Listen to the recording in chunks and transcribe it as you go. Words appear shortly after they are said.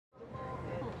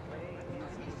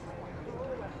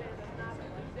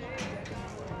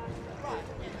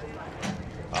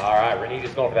All right,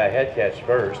 Renita's going for that head catch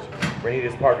first.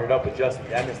 Renita's partnered up with Justin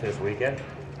Dennis this weekend.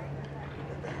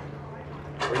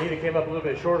 Renita came up a little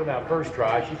bit short on that first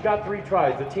try. She's got 3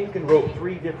 tries. The team can rope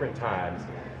 3 different times.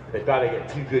 They've got to get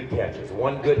 2 good catches.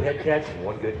 1 good head catch and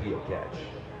 1 good heel catch.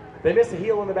 If they miss a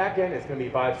heel on the back end, it's going to be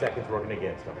 5 seconds working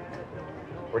against them.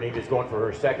 Renita's going for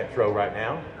her second throw right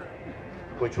now,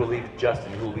 which will leave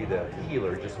Justin, who will be the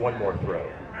healer, just 1 more throw.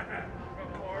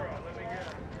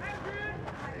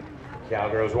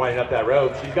 Cowgirl's winding up that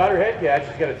rope. She's got her head catch.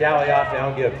 She's going to dally off now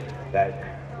and give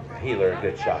that healer a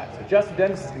good shot. So Justin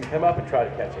Dennis is going to come up and try to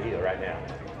catch a heel right now.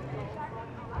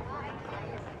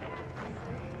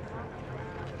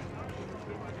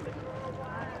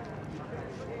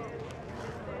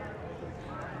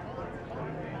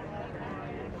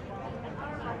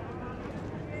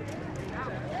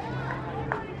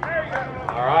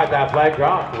 All right, that flag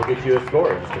dropped. We'll get you a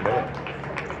score in just a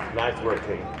minute. Nice work,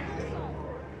 team.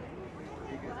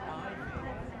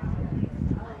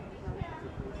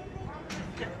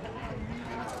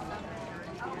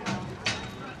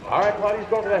 All right, Claudia's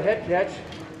going for that head catch.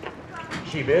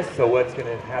 She missed, so what's going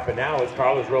to happen now is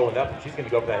Carla's rolling up, and she's going to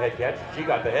go for that head catch. She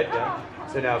got the head done,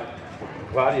 so now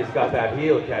Claudia's got that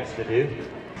heel catch to do.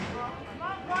 Come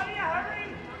on, Claudia,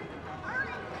 hurry!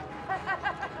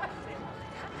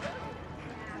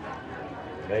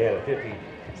 They had a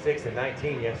 56 and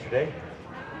 19 yesterday.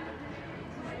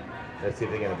 Let's see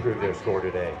if they can improve their score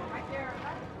today.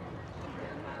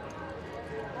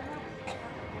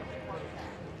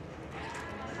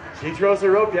 She throws her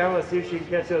rope down. Let's see if she can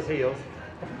catch those heels.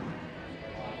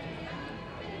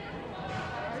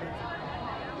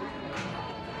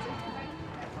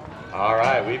 All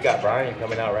right, we've got Brian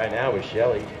coming out right now with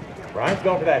Shelly. Brian's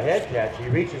going for that head catch. He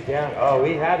reaches down. Oh,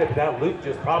 we had it, but that loop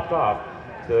just popped off.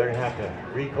 So they're going to have to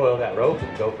recoil that rope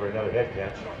and go for another head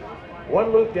catch.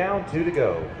 1 loop down, 2 to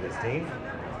go, this team.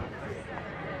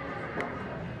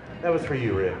 That was for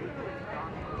you, Rick.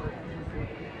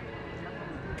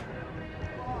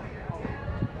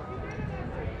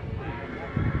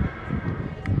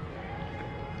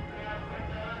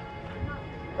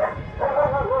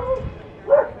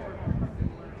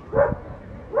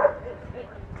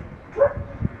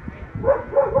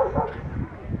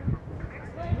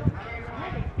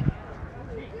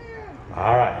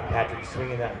 All right, Patrick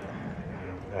swinging that,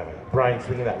 Brian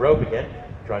swinging that rope again,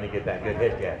 trying to get that good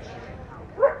head catch.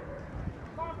 Come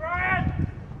on, Brian!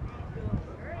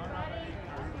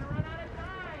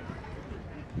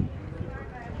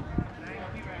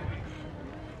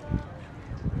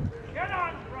 Get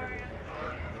on, Brian!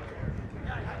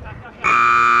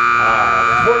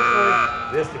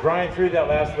 Unfortunately, Brian threw that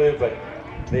last loop, but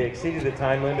they exceeded the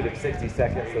time limit of 60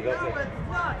 seconds, so that's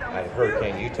out of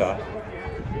Hurricane, Utah.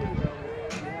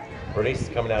 Bernice is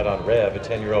coming out on Rev, a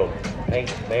 10-year-old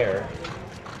paint mare.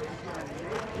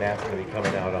 Matt's going to be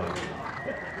coming out on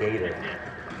Gator.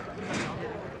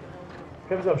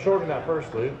 Comes up short in that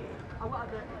first loop.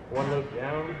 1 loop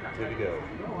down, 2 to go.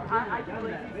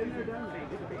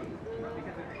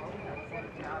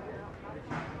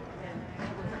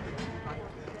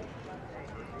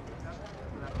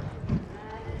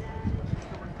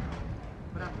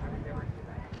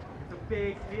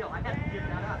 Big deal. I got to give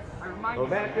that up. Well,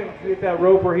 Matt couldn't get that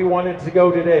rope where he wanted to go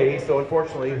today, so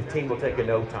unfortunately the team will take a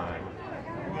no time.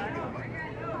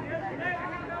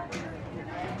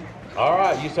 All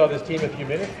right, you saw this team a few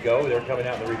minutes ago. They're coming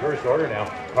out in the reverse order now.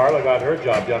 Carla got her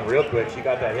job done real quick. She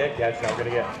got that head catch. Now we're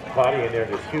going to get Claudia in there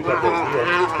to scoop up those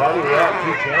heels. Claudia will have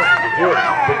 2 chances to do it.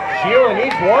 But Sheila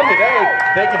needs 1 today.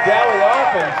 They can dally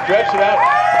off and stretch it out.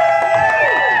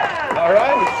 All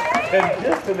right. And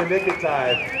just in the nick of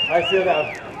time, I see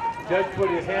that judge put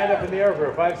his hand up in the air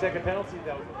for a 5-second penalty.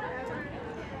 That was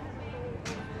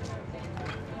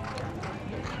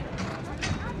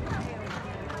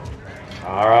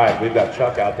all right, we've got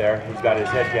Chuck out there. He's got his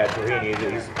head catch where he needs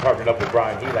it. He's partnered up with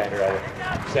Brian Helander out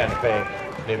of Santa Fe,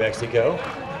 New Mexico.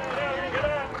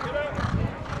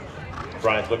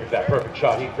 Brian's looking for that perfect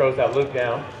shot. He throws that loop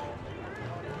down.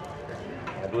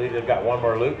 I believe they've got 1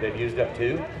 more loop. They've used up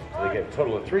 2. So they get a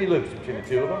total of 3 loops between the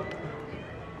 2 of them.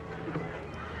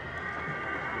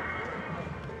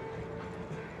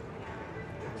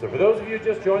 So for those of you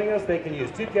just joining us, they can use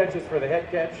 2 catches for the head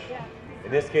catch. In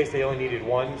this case, they only needed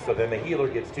 1, so then the healer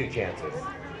gets 2 chances.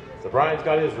 So Brian's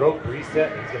got his rope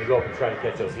reset, and he's going to go up and try to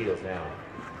catch those heels now.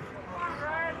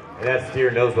 And that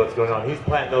steer knows what's going on. He's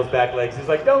planting those back legs. He's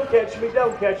like, don't catch me,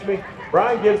 don't catch me.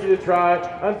 Brian gives it a try.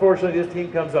 Unfortunately, this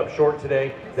team comes up short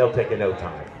today. They'll take a no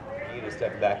time. Renita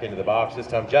stepping back into the box. This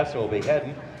time Justin will be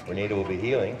heading. Renita will be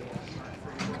healing.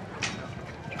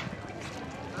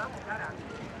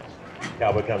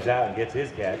 Cowboy comes out and gets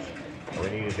his catch.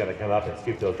 Renita's going to come up and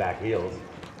scoop those back heels.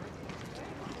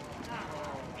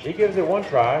 She gives it one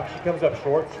try. She comes up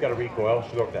short. She's got a recoil.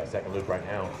 She'll go for that second loop right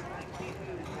now.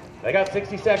 They got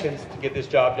 60 seconds to get this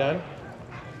job done.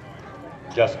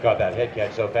 Just got that head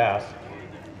catch so fast.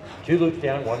 2 loops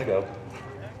down, 1 to go.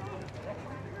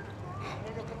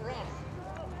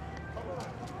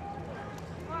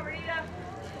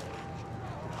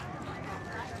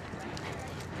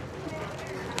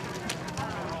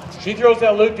 She throws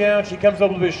that loop down. She comes up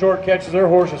a little bit short, catches her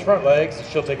horse's front legs.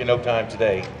 She'll take a no time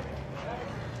today.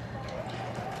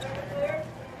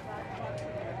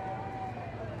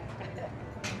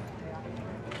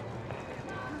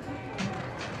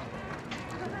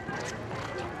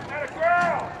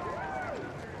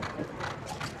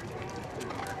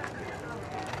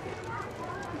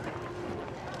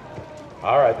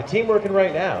 All right, the team working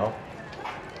right now.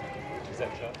 Is that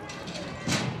Chuck?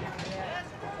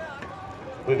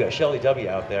 We've got Shelly W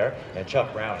out there and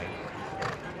Chuck Browning.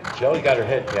 Shelly got her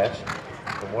head catch.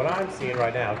 From what I'm seeing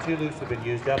right now, 2 loops have been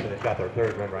used up and they've got their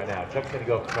 3rd run right now. Chuck's going to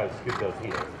go try to scoop those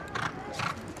heels.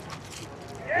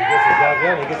 He gets the job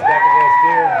done. He gets back in the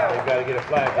steer. They've got to get a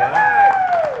flag down.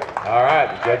 All right,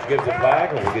 the judge gives a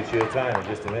flag and we'll get you a time in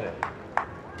just a minute.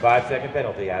 5-second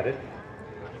penalty added.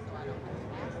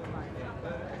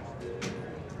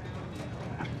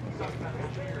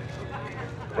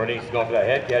 Bernice is going for that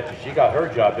head catch, and she got her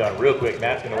job done real quick.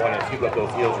 Matt's going to want to scoop up those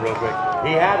heels real quick.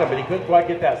 He had them, but he couldn't quite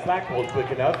get that slack hold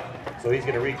quick enough, so he's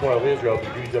going to recoil his rope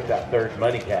and use up that 3rd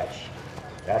money catch.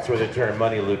 That's where the term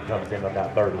money loop comes in on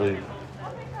that 3rd loop.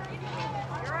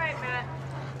 You're right, Matt.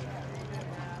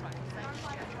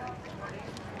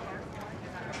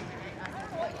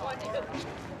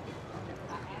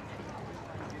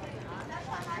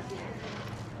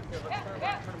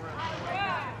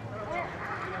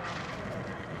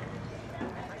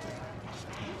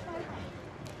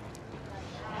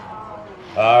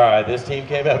 All right, this team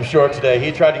came up short today.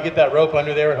 He tried to get that rope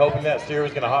under there and hoping that steer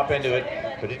was going to hop into it,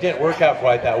 but it didn't work out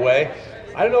quite that way.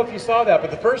 I don't know if you saw that,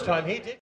 but the first time he did.